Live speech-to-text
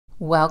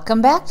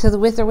Welcome back to the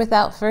With or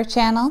Without Fur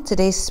channel.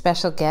 Today's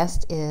special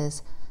guest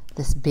is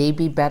this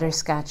baby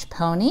Butterscotch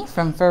pony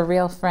from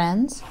FurReal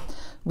Friends.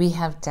 We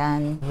have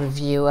done a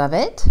review of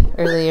it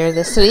earlier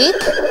this week,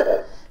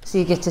 so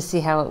you get to see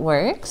how it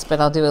works,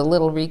 but I'll do a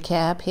little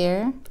recap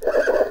here.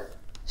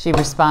 She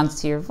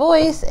responds to your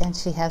voice, and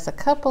she has a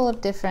couple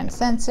of different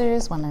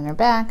sensors, one on her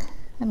back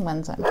and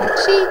one's on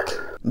her cheek.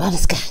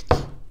 Butterscotch,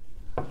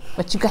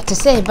 what you got to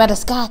say,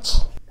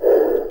 Butterscotch?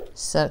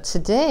 So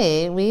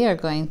today we are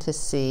going to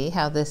see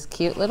how this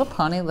cute little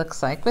pony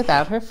looks like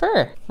without her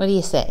fur. What do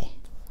you say?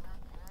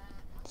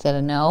 Is that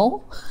a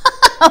no?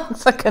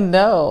 Looks like a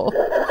no.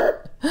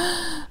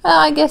 Well,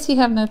 I guess you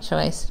have no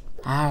choice.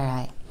 All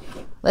right,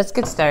 let's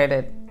get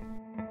started.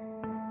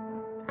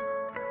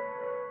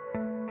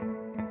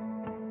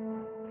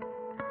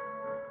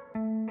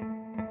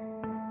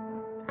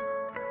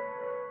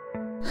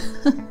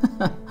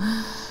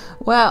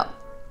 Well,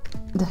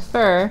 the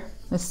fur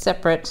is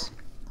separate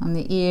on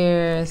the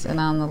ears and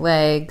on the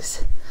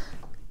legs.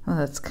 Well,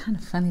 that's kind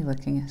of funny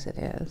looking as it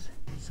is.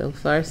 So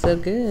far, so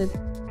good.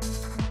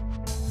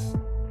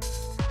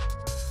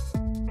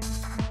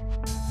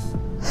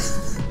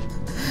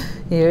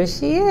 Here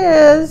she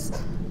is.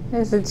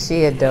 Isn't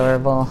she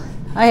adorable?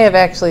 I have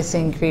actually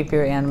seen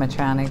creepier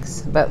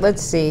animatronics, but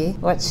let's see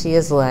what she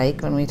is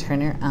like when we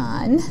turn her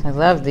on. I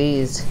love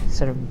these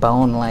sort of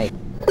bone-like.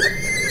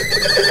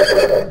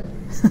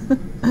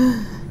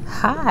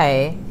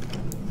 Hi.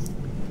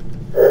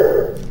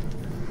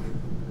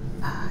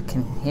 I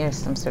can hear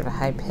some sort of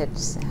high-pitched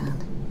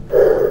sound.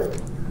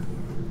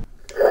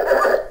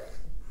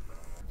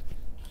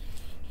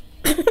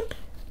 How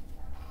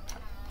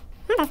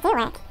does it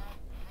work?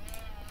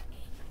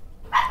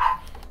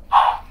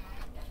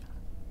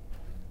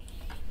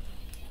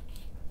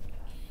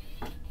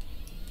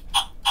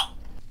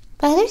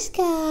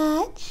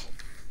 Butterscotch.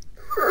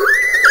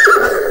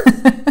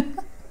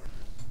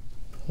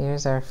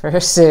 Here's our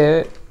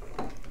fursuit.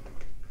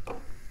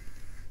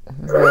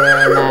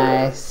 Very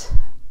nice.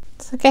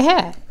 It's like a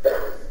hat.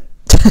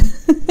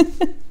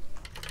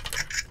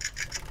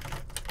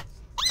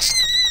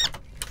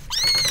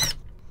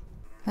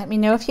 Let me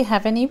know if you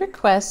have any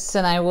requests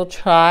and I will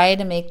try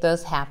to make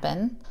those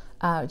happen.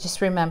 Just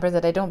remember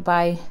that I don't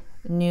buy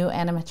new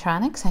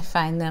animatronics. I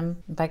find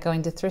them by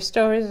going to thrift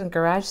stores and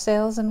garage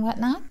sales and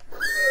whatnot.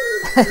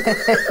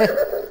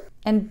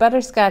 And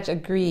Butterscotch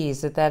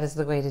agrees that that is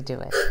the way to do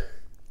it.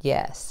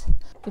 Yes.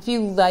 If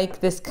you like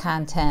this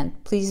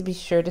content, please be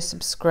sure to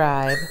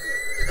subscribe.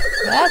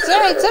 That's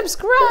right,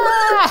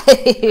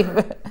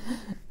 subscribe!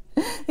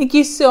 Thank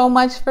you so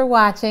much for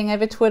watching. I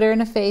have a Twitter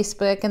and a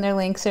Facebook, and their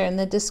links are in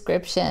the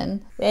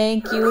description.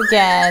 Thank you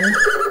again.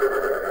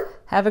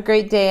 Have a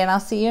great day, and I'll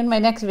see you in my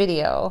next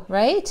video,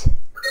 right?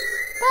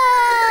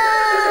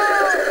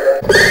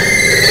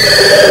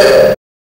 Bye!